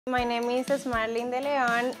My name is Esmarline de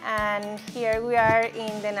León, and here we are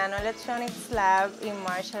in the Nanoelectronics Lab in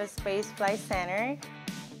Marshall Space Flight Center.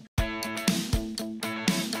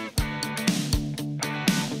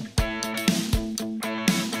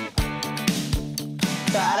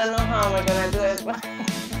 So I don't know how we're gonna do it, but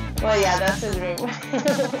well, yeah, that's the dream.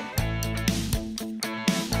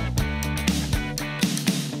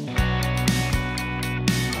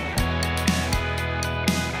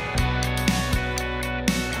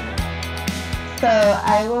 So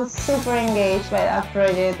I was super engaged by that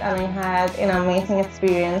project and I had an amazing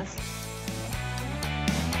experience.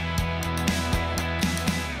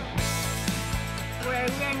 Where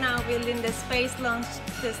we are now building the space launch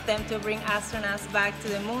system to bring astronauts back to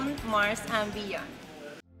the moon, Mars, and beyond.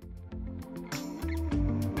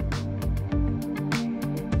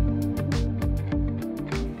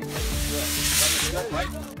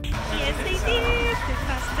 Yes, they did! The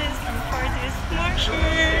fastest and farthest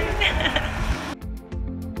Martian!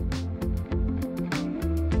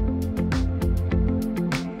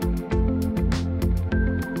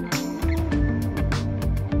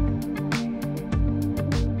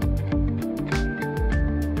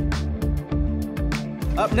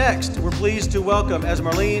 Up next, we're pleased to welcome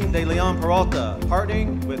Esmarline de León Peralta,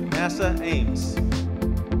 partnering with NASA Ames.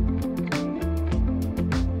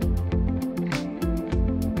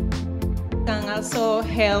 Can also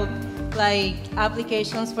help like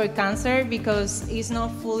applications for cancer because it's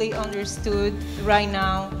not fully understood right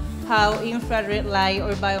now how infrared light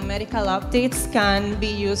or biomedical optics can be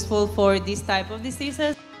useful for this type of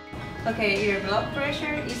diseases. Okay, your blood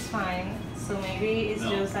pressure is fine, so maybe it's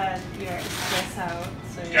just that you're stressed out.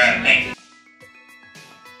 So you're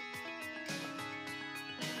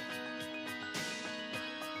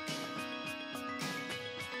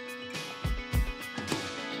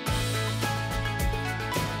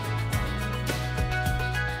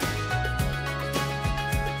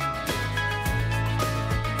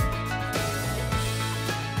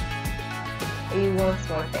It was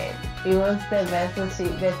worth it. It was the best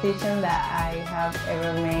decision that I have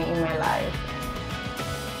ever made in my life.